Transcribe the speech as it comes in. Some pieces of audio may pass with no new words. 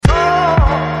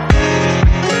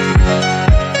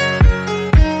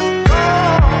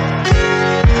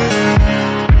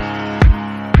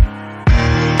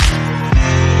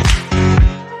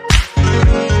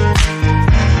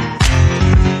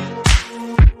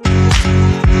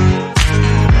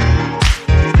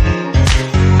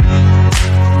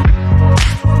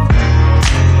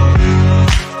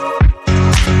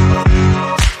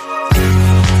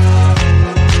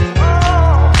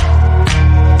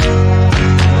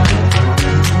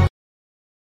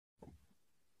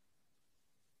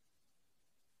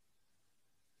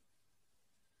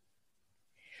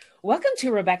Welcome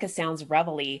to Rebecca Sounds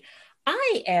Reveille.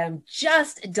 I am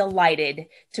just delighted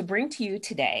to bring to you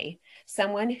today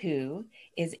someone who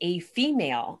is a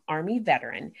female Army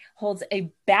veteran, holds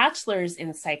a bachelor's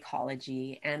in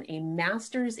psychology and a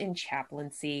master's in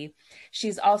chaplaincy.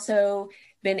 She's also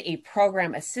been a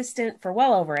program assistant for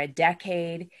well over a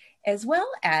decade, as well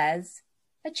as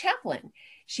a chaplain.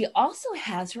 She also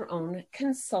has her own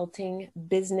consulting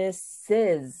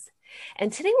businesses.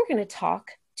 And today we're going to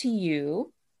talk to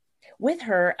you with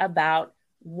her about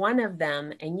one of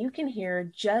them, and you can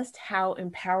hear just how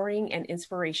empowering and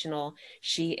inspirational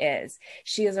she is.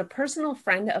 She is a personal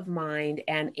friend of mine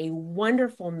and a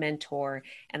wonderful mentor,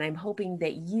 and I'm hoping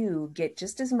that you get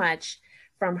just as much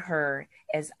from her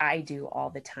as I do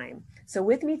all the time. So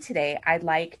with me today, I'd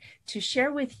like to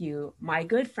share with you my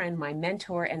good friend, my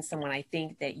mentor, and someone I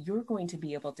think that you're going to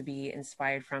be able to be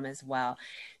inspired from as well.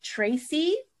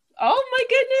 Tracy, oh my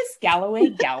goodness,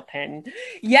 Galloway-Galpin.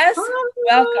 Yes,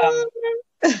 welcome.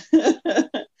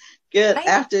 Good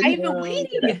afternoon. I've been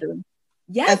waiting. Good afternoon.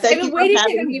 Yes, I've been waiting to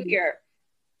have you here.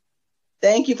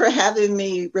 Thank you for having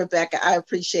me, Rebecca. I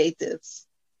appreciate this.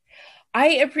 I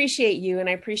appreciate you, and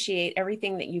I appreciate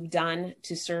everything that you've done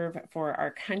to serve for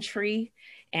our country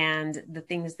and the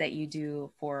things that you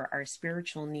do for our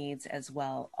spiritual needs as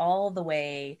well. All the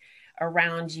way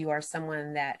around you are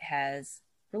someone that has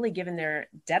really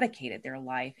dedicated their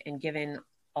life and given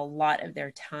a lot of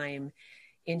their time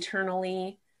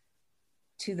internally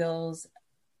to those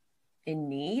in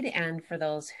need and for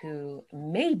those who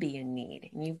may be in need.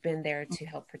 And you've been there to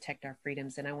help protect our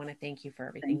freedoms. And I want to thank you for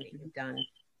everything that you've done.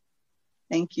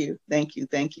 Thank you. Thank you.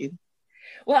 Thank you.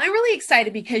 Well, I'm really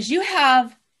excited because you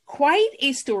have quite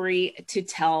a story to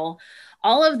tell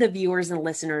all of the viewers and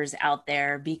listeners out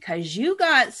there, because you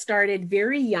got started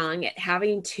very young at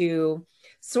having to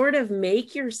sort of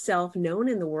make yourself known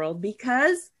in the world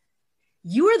because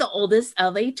you are the oldest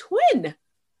of a twin.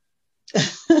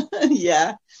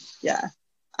 Yeah.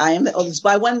 I am the oldest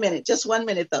by 1 minute, just 1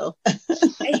 minute though.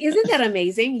 Isn't that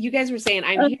amazing? You guys were saying,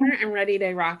 I'm here, I'm ready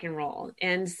to rock and roll.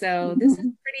 And so this is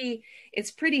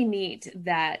it's pretty neat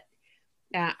that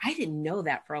I didn't know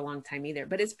that for a long time either,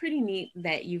 but it's pretty neat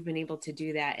that you've been able to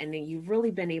do that and that you've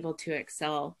really been able to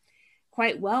excel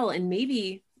quite well. And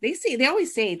maybe they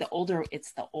always say the older,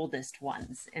 it's the oldest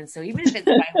ones. And so even if it's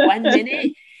by 1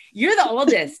 minute, you're the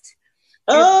oldest.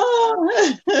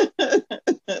 Oh.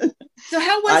 So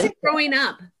how was it growing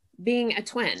up being a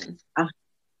twin?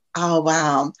 Oh,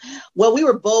 wow. Well, we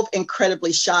were both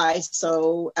incredibly shy.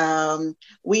 So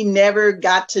we never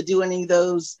got to do any of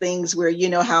those things where, you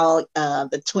know, how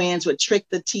the twins would trick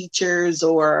the teachers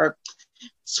or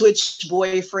switch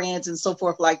boyfriends and so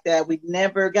forth like that. We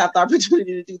never got the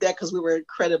opportunity to do that because we were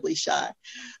incredibly shy.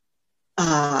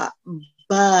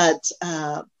 But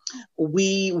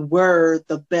we were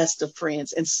the best of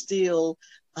friends and still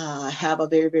have a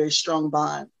very, very strong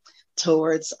bond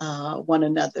towards one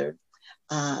another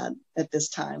at this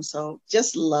time. So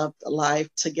just loved life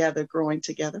together, growing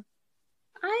together.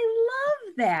 I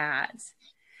love that.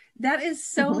 That is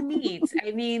so neat.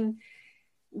 I mean,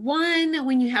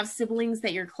 when you have siblings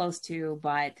that you're close to,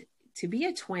 but to be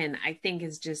a twin, I think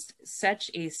is just such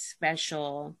a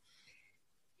special,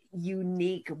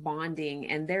 unique bonding.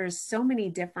 And there's so many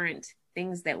different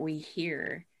things that we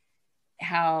hear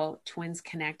how twins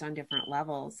connect on different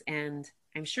levels. And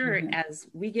I'm sure as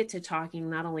we get to talking,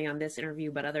 not only on this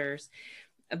interview, but others,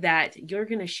 that you're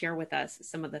going to share with us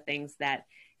some of the things that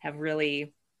have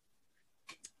really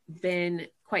been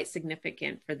quite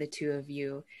significant for the two of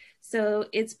you. So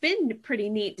it's been pretty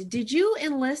neat. Did you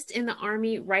enlist in the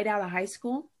Army right out of high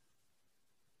school?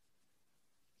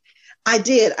 I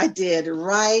did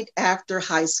right after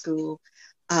high school.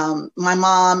 My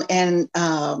mom and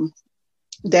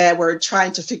Dad were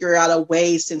trying to figure out a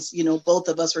way, since, you know, both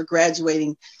of us were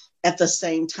graduating at the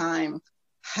same time.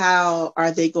 How are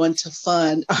they going to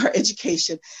fund our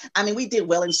education? I mean, we did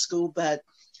well in school, but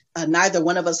neither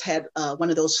one of us had one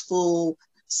of those full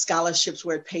scholarships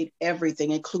where it paid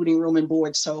everything, including room and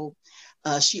board. So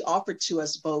she offered to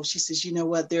us both. She says, you know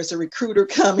what, there's a recruiter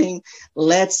coming.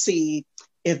 Let's see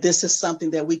if this is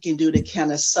something that we can do to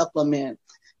kind of supplement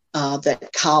that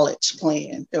college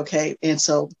plan. Okay. And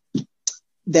so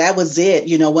that was it.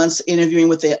 You know, once interviewing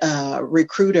with the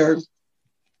recruiter,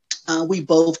 we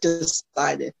both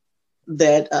decided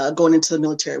that going into the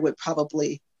military would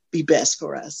probably be best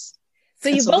for us. So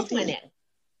you both went in?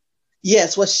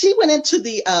 Yes. Well, she went into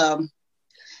the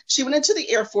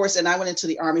Air Force and I went into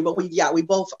the Army, but we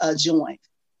both joined.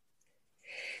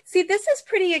 See, this is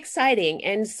pretty exciting.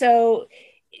 And so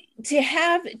to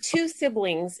have two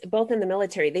siblings, both in the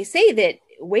military, they say that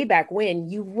way back when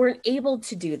you weren't able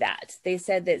to do that. They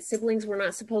said that siblings were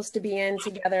not supposed to be in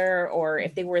together, or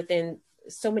if they were within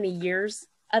so many years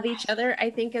of each other, I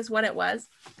think is what it was,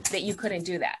 that you couldn't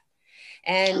do that.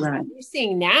 And Right. you're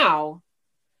seeing now,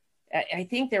 I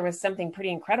think there was something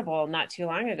pretty incredible not too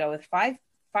long ago with five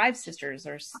sisters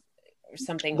or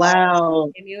something.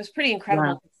 Wow. I mean, it was pretty incredible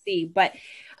Wow. to see. But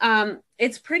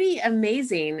it's pretty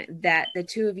amazing that the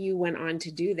two of you went on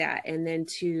to do that, and then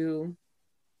to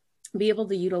be able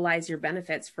to utilize your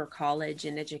benefits for college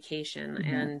and education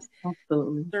and Yes,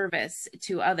 absolutely. service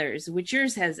to others, which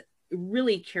yours has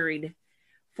really carried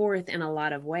forth in a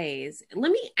lot of ways.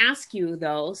 Let me ask you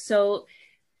though, so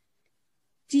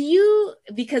do you,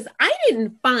 because I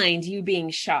didn't find you being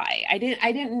shy. I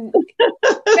didn't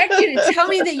expect you to tell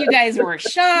me that you guys were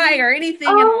shy or anything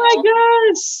at Oh all. my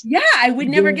gosh. Yeah, I would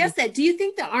never Yeah. guess that. Do you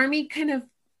think the Army kind of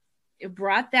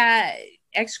brought that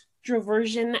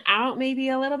extroversion out maybe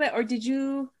a little bit, or did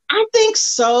you? I think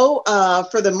so.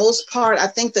 For the most part, I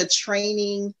think the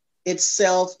training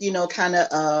itself, kind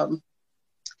of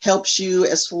helps you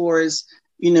as far as,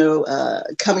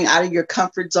 coming out of your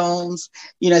comfort zones,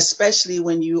 especially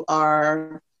when you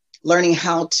are learning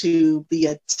how to be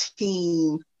a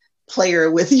team player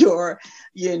with your,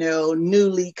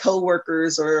 newly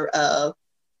coworkers or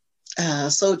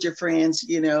soldier friends,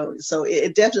 so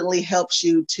it definitely helps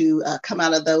you to come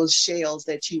out of those shells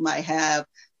that you might have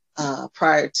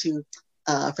prior to,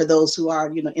 for those who are,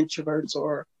 introverts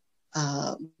or,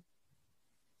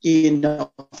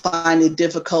 find it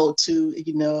difficult to,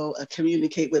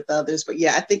 communicate with others. But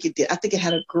yeah, I think it did. I think it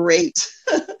had a great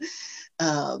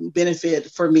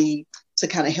benefit for me to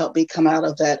kind of help me come out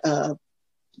of that,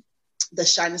 the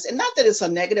shyness. And not that it's a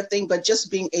negative thing, but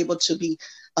just being able to be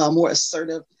more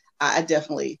assertive. I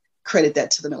definitely credit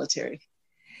that to the military.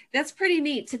 That's pretty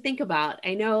neat to think about.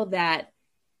 I know that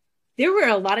there were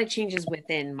a lot of changes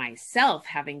within myself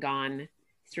having gone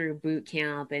through boot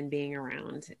camp and being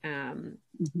around,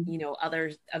 Mm-hmm.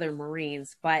 other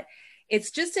Marines. But it's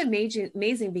just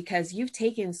amazing because you've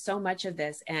taken so much of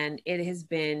this, and it has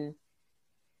been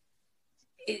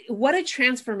what a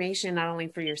transformation, not only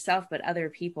for yourself, but other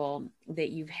people that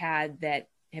you've had that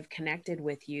have connected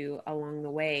with you along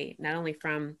the way, not only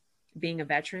from being a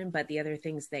veteran, but the other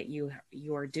things that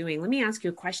you're doing. Let me ask you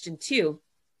a question too.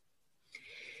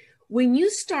 When you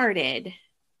started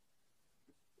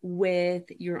with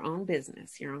your own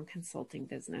business, your own consulting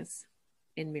business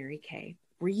in Mary Kay,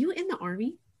 were you in the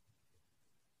Army?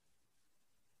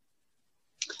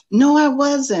 No, I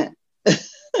wasn't.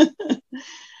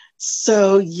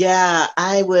 So yeah,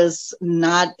 I was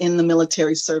not in the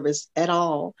military service at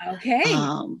all. Okay.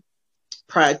 Um,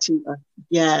 Prior to,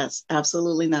 yes,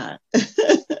 absolutely not.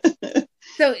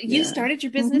 So you Yeah. started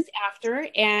your Mhm. business after,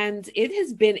 and it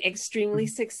has been extremely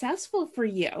successful for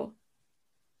you.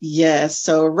 Yes.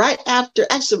 So right after,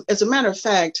 actually, as a matter of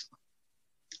fact,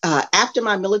 after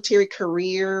my military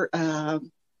career,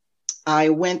 I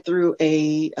went through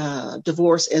a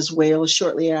divorce as well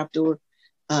shortly after.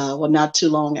 Well, not too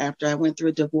long after, I went through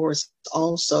a divorce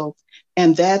also.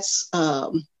 And that's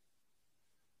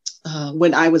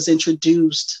when I was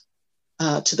introduced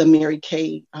to the Mary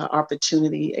Kay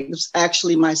opportunity. It was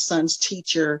actually my son's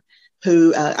teacher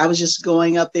who I was just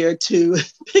going up there to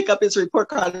pick up his report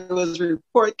card. It was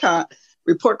report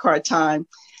card time.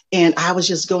 And I was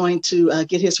just going to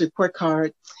get his report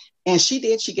card. And she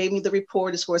did. She gave me the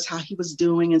report as far as how he was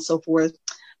doing and so forth.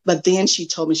 But then she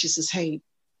told me, she says, "Hey,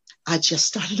 I just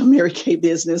started a Mary Kay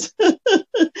business.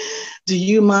 Do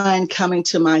you mind coming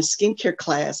to my skincare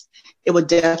class? It would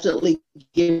definitely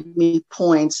give me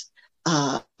points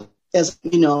as,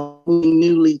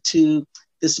 newly to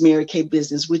this Mary Kay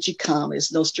business. Would you come?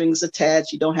 There's no strings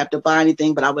attached. You don't have to buy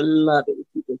anything, but I would love it if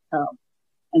you could come."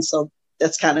 And so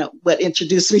that's kind of what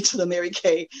introduced me to the Mary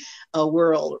Kay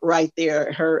world right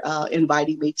there, her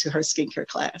inviting me to her skincare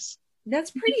class.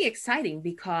 That's pretty exciting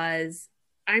because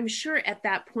I'm sure at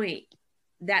that point,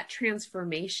 that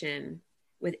transformation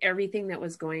with everything that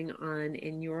was going on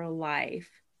in your life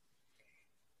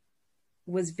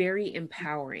was very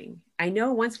empowering. I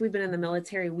know once we've been in the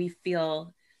military, we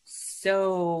feel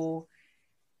so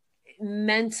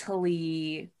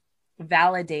mentally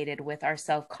validated with our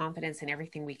self-confidence and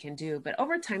everything we can do. But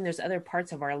over time, there's other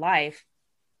parts of our life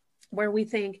where we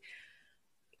think,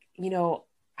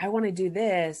 I want to do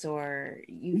this, or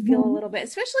you feel a Mm-hmm. little bit,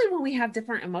 especially when we have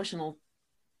different emotional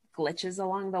glitches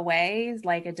along the way,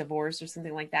 like a divorce or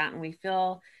something like that. And we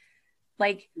feel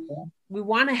like Yeah. we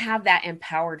want to have that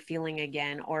empowered feeling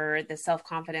again, or the self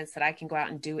confidence that I can go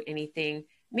out and do anything,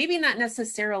 maybe not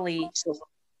necessarily Absolutely.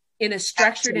 in a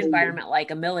structured Absolutely. environment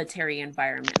like a military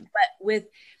environment. But with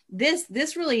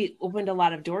this really opened a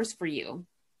lot of doors for you.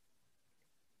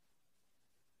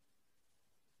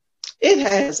 It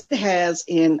has.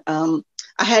 And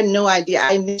I had no idea.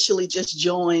 I initially just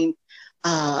joined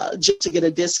just to get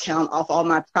a discount off all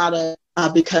my product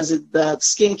because the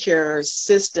skincare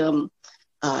system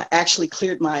actually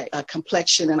cleared my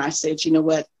complexion. And I said, you know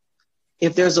what?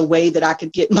 If there's a way that I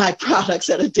could get my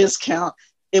products at a discount,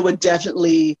 it would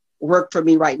definitely work for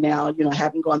me right now. You know,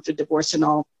 having gone through divorce and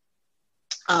all,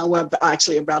 we're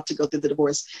actually about to go through the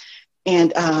divorce.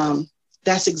 And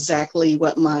that's exactly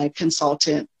what my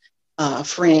consultant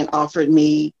friend offered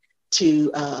me,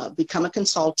 to become a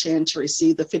consultant, to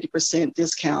receive the 50%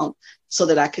 discount so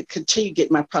that I could continue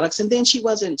getting my products. And then she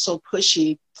wasn't so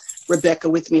pushy, Rebecca,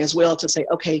 with me as well, to say,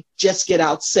 okay, just get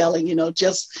out selling,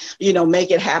 just,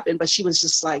 make it happen. But she was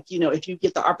just like, if you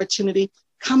get the opportunity,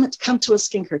 come to a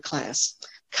skincare class,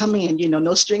 come in,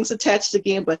 no strings attached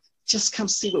again, but just come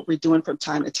see what we're doing from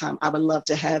time to time. I would love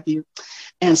to have you.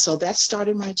 And so that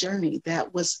started my journey.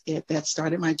 That was it. That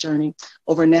started my journey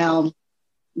over now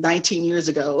 19 years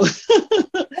ago.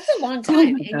 That's a long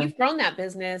time. And you've grown that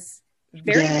business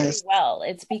very, very well.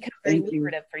 It's become very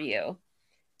lucrative for you.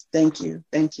 Thank you.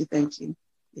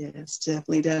 Yes,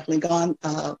 definitely gone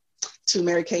to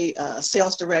Mary Kay,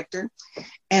 sales director.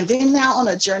 And then now on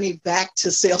a journey back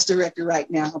to sales director right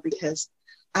now, because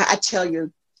I tell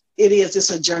you, it's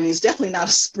a journey. It's definitely not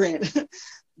a sprint,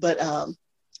 but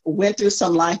went through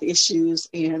some life issues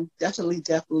and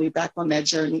definitely back on that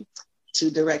journey to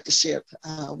directorship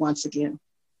once again.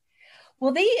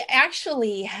 Well, they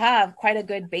actually have quite a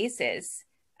good basis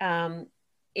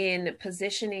in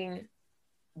positioning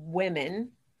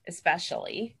women,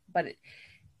 especially, but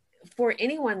for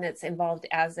anyone that's involved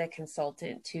as a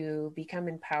consultant to become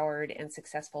empowered and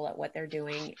successful at what they're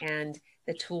doing, and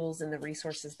the tools and the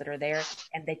resources that are there,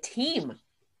 and the team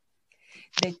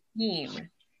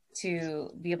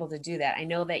to be able to do that. I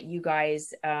know that you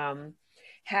guys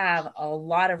have a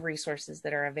lot of resources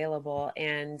that are available,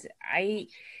 and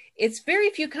it's very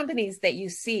few companies that you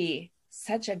see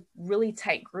such a really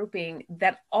tight grouping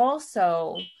that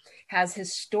also has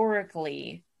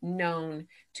historically known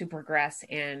to progress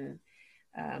and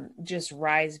just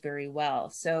rise very well.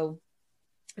 So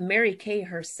Mary Kay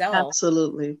herself,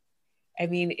 absolutely,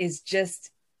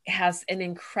 has an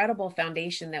incredible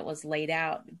foundation that was laid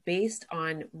out based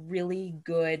on really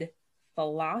good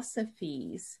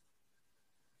philosophies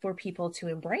for people to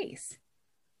embrace.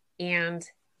 And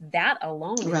that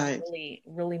alone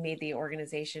really made the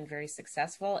organization very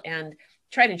successful and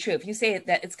tried and true. If you say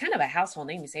that it's kind of a household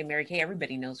name, you say Mary Kay,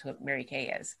 everybody knows who Mary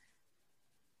Kay is.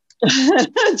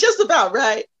 Just about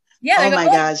right. Yeah. Oh my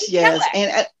gosh. Yes.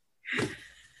 And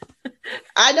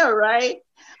I know, right?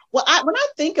 Well, when I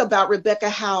think about Rebecca,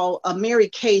 how Mary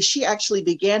Kay, she actually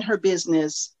began her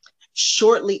business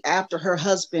shortly after her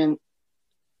husband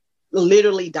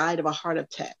literally died of a heart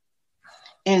attack.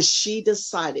 And she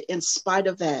decided, in spite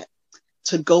of that,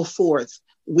 to go forth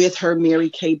with her Mary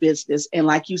Kay business. And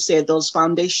like you said, those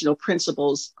foundational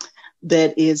principles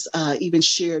that is even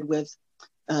shared with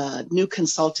new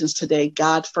consultants today: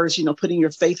 God first, putting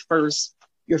your faith first,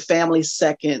 your family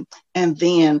second, and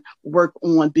then work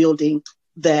on building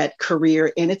that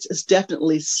career. And it's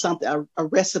definitely something, a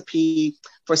recipe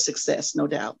for success, no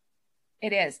doubt.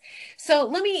 It is. So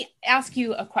let me ask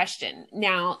you a question.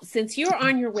 Now, since you're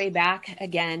on your way back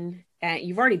again,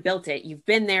 you've already built it, you've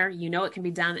been there, it can be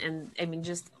done. And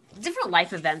just different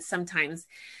life events sometimes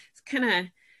kind of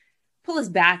pull us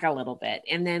back a little bit.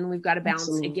 And then we've got to bounce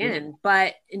again.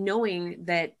 But knowing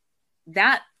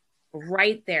that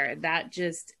right there, that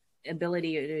just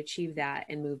ability to achieve that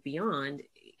and move beyond,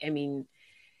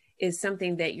 is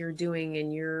something that you're doing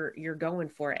and you're going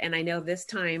for it. And I know this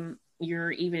time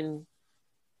you're even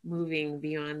moving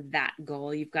beyond that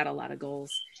goal. You've got a lot of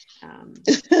goals.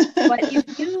 But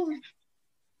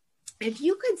if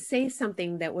you could say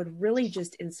something that would really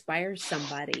just inspire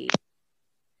somebody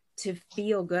to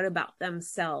feel good about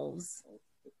themselves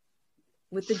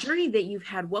with the journey that you've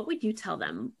had, what would you tell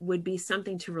them would be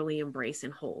something to really embrace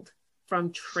and hold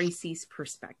from Tracy's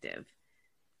perspective?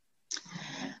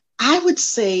 I would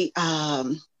say,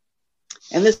 and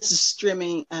this is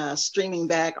streaming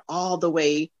back all the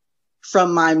way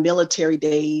from my military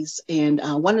days. And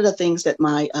one of the things that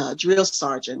my drill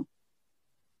sergeant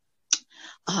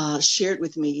shared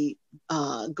with me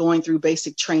going through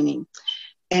basic training,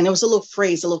 and it was a little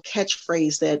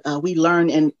catchphrase that we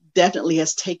learned, and definitely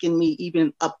has taken me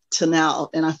even up to now.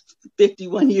 And I'm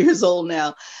 51 years old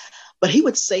now. But he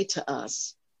would say to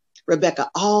us,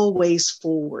 Rebecca, always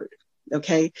forward.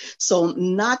 Okay. So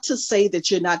not to say that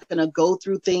you're not going to go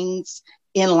through things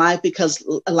in life, because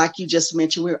like you just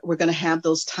mentioned, we're going to have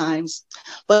those times,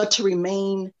 but to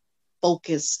remain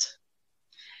focused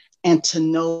and to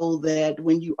know that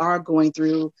when you are going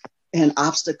through an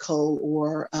obstacle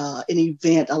or an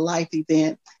event, a life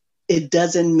event, it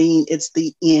doesn't mean it's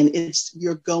the end. It's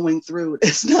you're going through.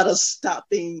 It's not a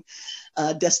stopping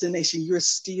destination. You're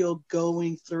still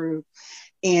going through.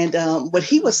 And what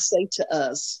he would say to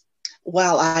us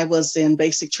while I was in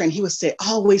basic training, he would say,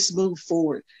 always move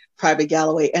forward, Private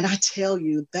Galloway. And I tell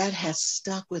you, that has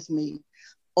stuck with me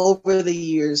over the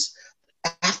years.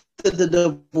 After the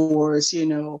divorce,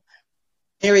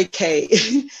 Mary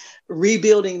Kay,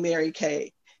 rebuilding Mary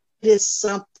Kay, it is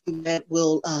something that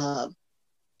will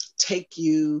take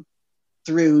you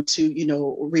through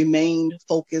to remain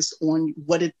focused on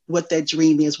what that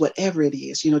dream is, whatever it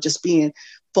is, just being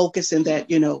focused in that,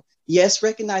 yes,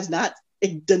 recognize, not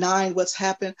denying what's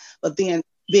happened, but then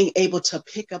being able to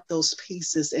pick up those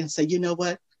pieces and say, you know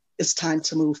what, it's time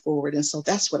to move forward. And so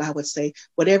that's what I would say.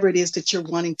 Whatever it is that you're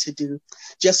wanting to do,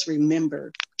 just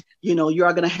remember, you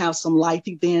are going to have some life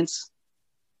events,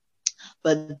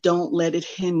 but don't let it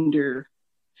hinder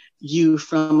you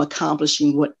from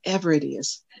accomplishing whatever it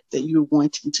is that you're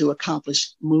wanting to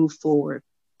accomplish. Move forward,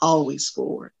 always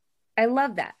forward. I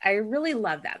love that. I really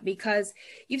love that, because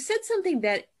you've said something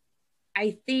that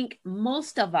I think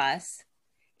most of us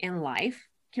in life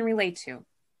can relate to,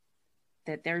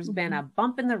 that there's been a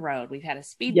bump in the road. We've had a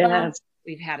speed bump,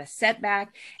 we've had a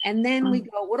setback, and then we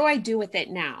go, what do I do with it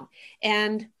now?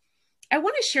 And I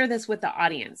want to share this with the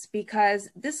audience, because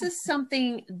this is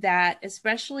something that,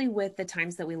 especially with the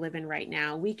times that we live in right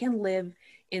now, we can live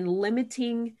in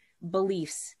limiting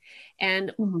beliefs.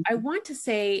 And I want to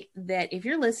say that if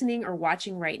you're listening or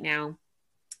watching right now,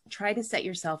 try to set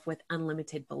yourself with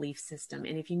unlimited belief system.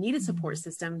 And if you need a support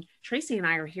system, Tracy and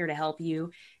I are here to help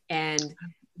you and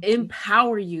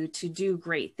empower you to do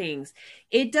great things.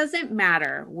 It doesn't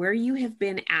matter where you have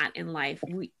been at in life.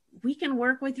 We can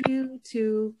work with you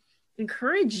to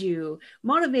encourage you,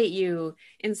 motivate you,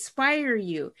 inspire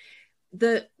you.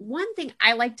 The one thing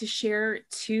I like to share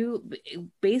too,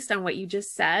 based on what you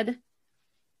just said,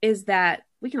 is that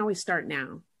we can always start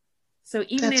now. So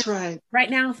even if right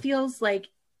now feels like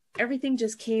everything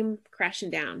just came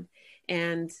crashing down,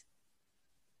 and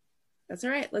that's all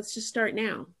right, let's just start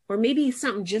now. Or maybe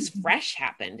something just fresh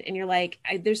happened and you're like,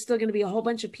 there's still going to be a whole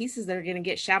bunch of pieces that are going to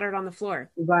get shattered on the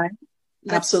floor. Right.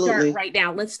 Let's Absolutely. start right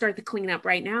now. Let's start the cleanup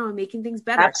right now and making things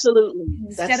better. Absolutely.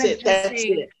 That's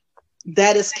it.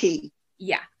 That is key.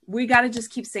 Yeah. We got to just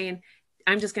keep saying,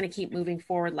 I'm just going to keep moving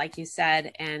forward, like you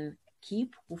said, and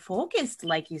keep focused,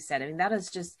 like you said. I mean, that is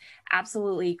just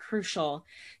absolutely crucial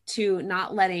to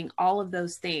not letting all of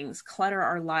those things clutter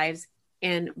our lives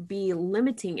and be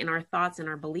limiting in our thoughts and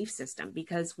our belief system.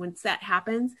 Because once that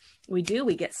happens, we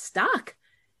get stuck.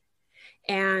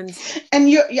 And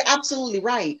you're absolutely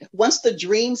right. Once the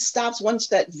dream stops, once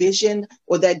that vision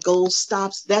or that goal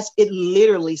stops, it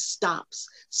literally stops.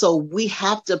 So we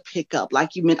have to pick up,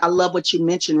 like you meant. I love what you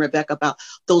mentioned, Rebecca, about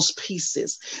those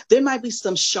pieces. There might be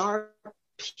some sharp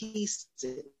pieces,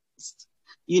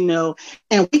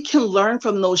 and we can learn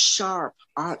from those sharp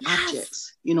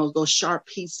objects, those sharp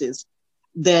pieces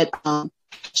that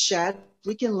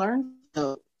we can learn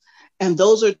those. And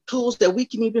those are tools that we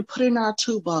can even put in our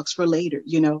toolbox for later,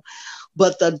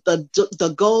 But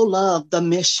the goal of the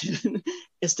mission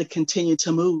is to continue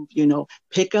to move,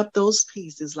 pick up those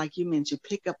pieces, like you mentioned,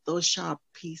 pick up those sharp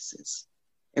pieces.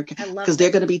 Okay. Because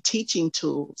they're going to be teaching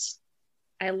tools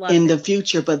in the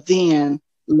future. But then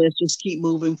let's just keep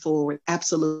moving forward.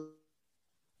 Absolutely.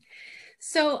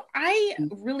 So I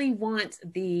really want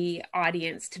the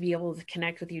audience to be able to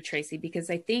connect with you, Tracy,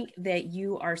 because I think that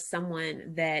you are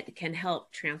someone that can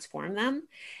help transform them,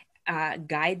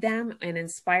 guide them, and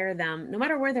inspire them no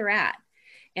matter where they're at.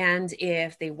 And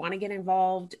if they want to get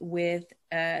involved with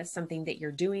something that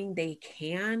you're doing, they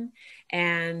can.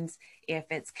 And if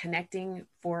it's connecting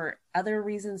for other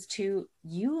reasons too,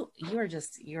 you're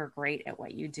great at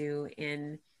what you do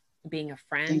in being a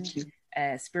friend,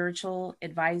 a spiritual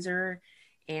advisor,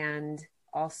 and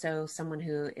also someone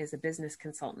who is a business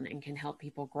consultant and can help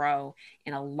people grow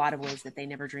in a lot of ways that they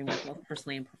never dreamed of, both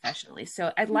personally and professionally.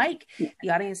 So I'd like the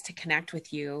audience to connect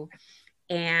with you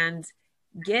and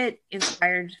get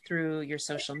inspired through your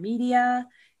social media,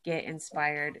 get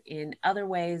inspired in other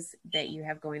ways that you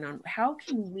have going on. How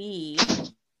can we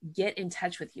get in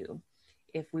touch with you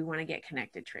if we want to get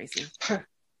connected, Tracy?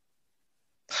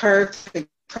 Perfect.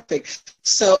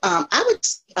 So I would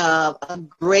a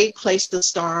great place to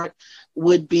start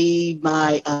would be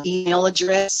my email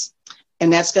address.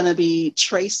 And that's going to be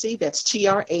Tracy, that's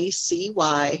Tracy,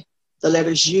 the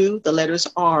letters U, the letters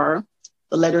R,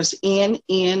 the letters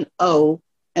NNO,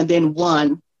 and then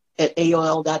 1 at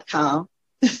AOL.com.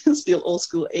 Still old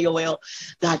school,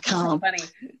 AOL.com. Funny.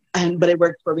 But it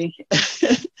worked for me.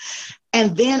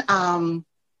 And then I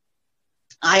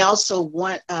also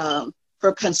want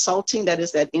for consulting, that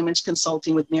is that image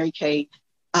consulting with Mary Kay,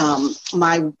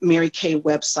 my Mary Kay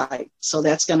website. So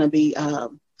that's going to be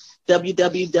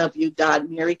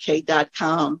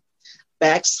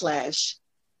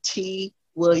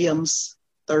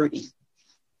www.marykay.com/T.Williams30.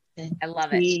 I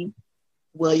love it. T.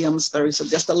 Williams 30. So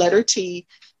just the letter T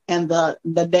and the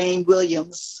name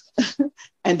Williams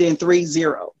and then 30.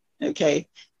 Okay.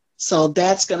 So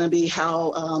that's going to be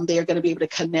how they're going to be able to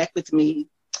connect with me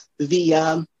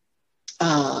via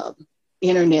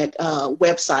internet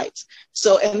websites.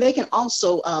 So, and they can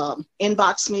also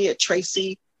inbox me at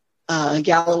Tracy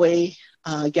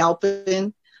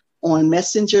Galloway-Galpin on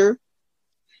Messenger,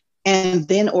 and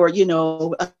then, or,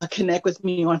 connect with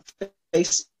me on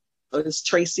Facebook. It's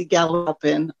Tracy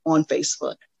Galloway-Galpin on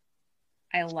Facebook.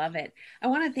 I love it. I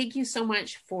want to thank you so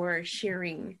much for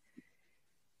sharing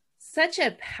such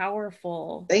a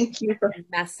powerful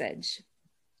message.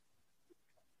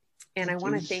 And I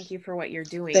want to thank you for what you're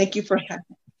doing. Thank you for having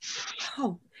me.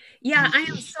 Oh, yeah, I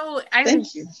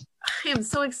am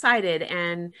so excited.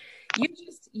 And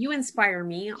you inspire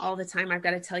me all the time. I've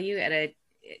got to tell you, at a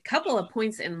couple of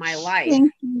points in my life,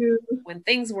 thank you, when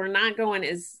things were not going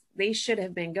as they should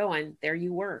have been going, there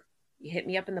you were. You hit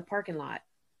me up in the parking lot.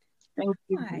 Thank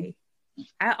you.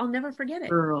 I'll never forget it.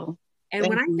 Girl. And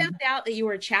when I found out that you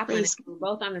were a chaplain and we were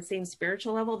both on the same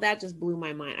spiritual level, that just blew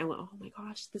my mind. I went, oh my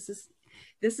gosh, this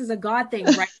is a God thing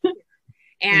right here.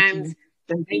 And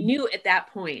I knew at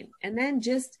that point. And then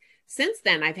just since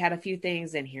then, I've had a few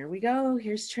things, and here we go.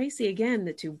 Here's Tracy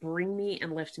again to bring me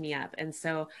and lift me up. And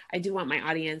so I do want my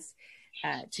audience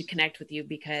to connect with you,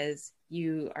 because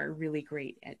you are really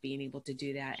great at being able to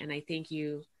do that. And I thank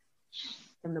you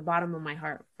from the bottom of my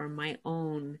heart for the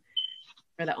own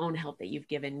help that you've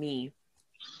given me.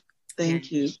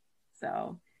 Thank you.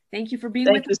 So thank you for being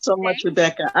with us. Thank you so much,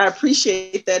 Rebecca. I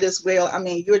appreciate that as well. I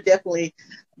mean, you're definitely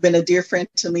been a dear friend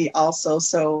to me also.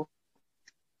 So,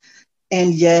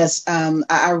 and yes,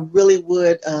 I really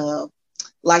would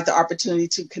like the opportunity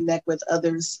to connect with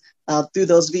others through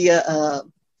those via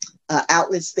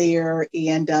outlets there.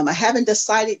 And I haven't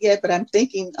decided yet, but I'm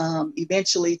thinking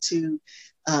eventually to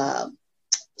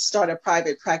start a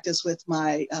private practice with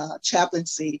my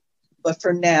chaplaincy. But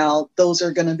for now, those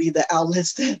are going to be the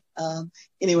outlets that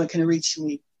anyone can reach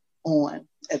me on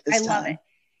at this time. I love it.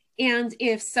 And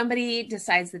if somebody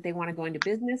decides that they want to go into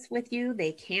business with you,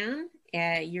 they can.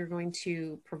 You're going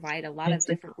to provide a lot of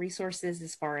different resources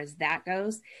as far as that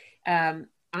goes, on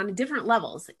different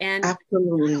levels. And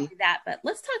absolutely not only that, but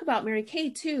let's talk about Mary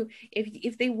Kay too.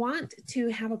 If they want to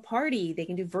have a party, they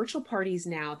can do virtual parties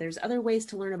now. There's other ways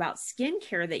to learn about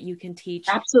skincare that you can teach.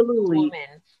 Absolutely.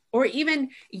 Women, or even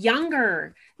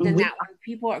younger than that, when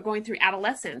people are going through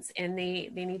adolescence and they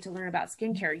need to learn about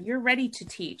skincare. You're ready to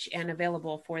teach and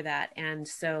available for that. And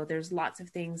so there's lots of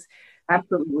things.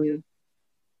 Absolutely.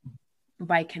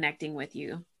 By connecting with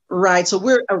you. Right. So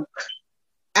we're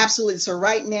absolutely. So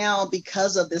right now,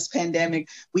 because of this pandemic,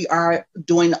 we are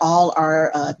doing all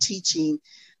our teaching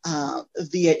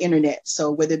via internet.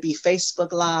 So whether it be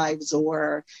Facebook Lives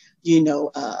or,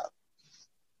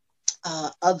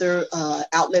 other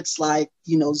outlets like,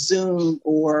 Zoom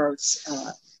or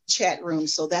chat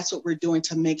rooms. So that's what we're doing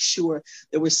to make sure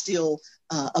that we're still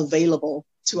available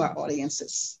to our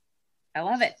audiences. I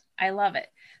love it. I love it.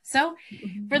 So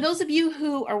for those of you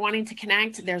who are wanting to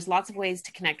connect, there's lots of ways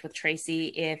to connect with Tracy.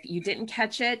 If you didn't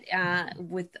catch it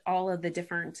with all of the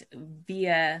different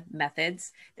via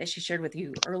methods that she shared with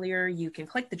you earlier, you can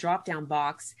click the drop-down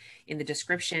box in the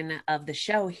description of the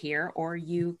show here, or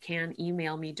you can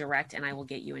email me direct and I will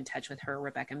get you in touch with her,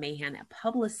 Rebecca Mahan at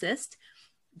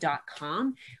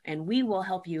publicist.com, and we will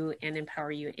help you and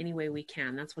empower you any way we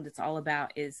can. That's what it's all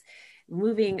about, is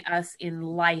moving us in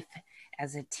life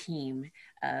as a team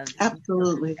of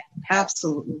absolutely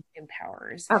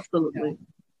empowers. Absolutely. So,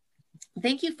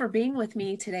 thank you for being with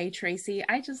me today, Tracy.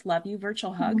 I just love you.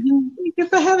 Virtual hug. Thank you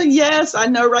for having. Yes, I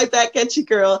know, right back at you,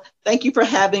 girl. Thank you for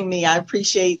having me. I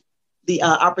appreciate the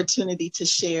opportunity to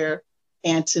share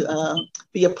and to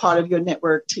be a part of your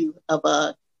network too, of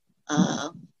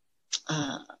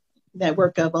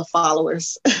network of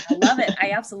followers. I love it.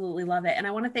 I absolutely love it. And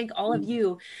I want to thank all of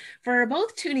you for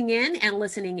both tuning in and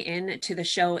listening in to the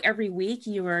show every week.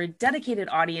 You are a dedicated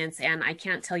audience, and I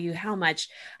can't tell you how much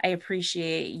I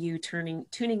appreciate you tuning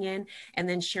in and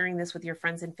then sharing this with your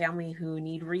friends and family who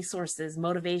need resources,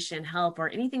 motivation, help, or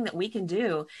anything that we can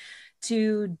do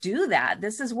to do that.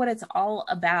 This is what it's all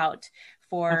about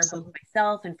for Absolutely.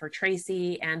 myself and for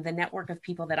Tracy and the network of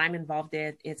people that I'm involved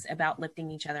in. It's about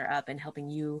lifting each other up and helping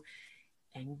you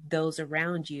and those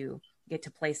around you get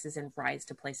to places and rise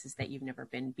to places that you've never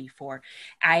been before.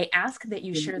 I ask that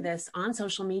you share this on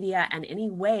social media and any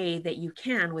way that you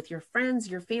can with your friends,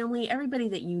 your family, everybody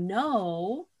that you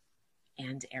know,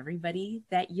 and everybody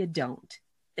that you don't.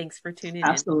 Thanks for tuning in.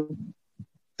 Absolutely.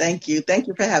 Thank you. Thank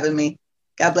you for having me.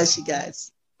 God bless you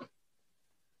guys.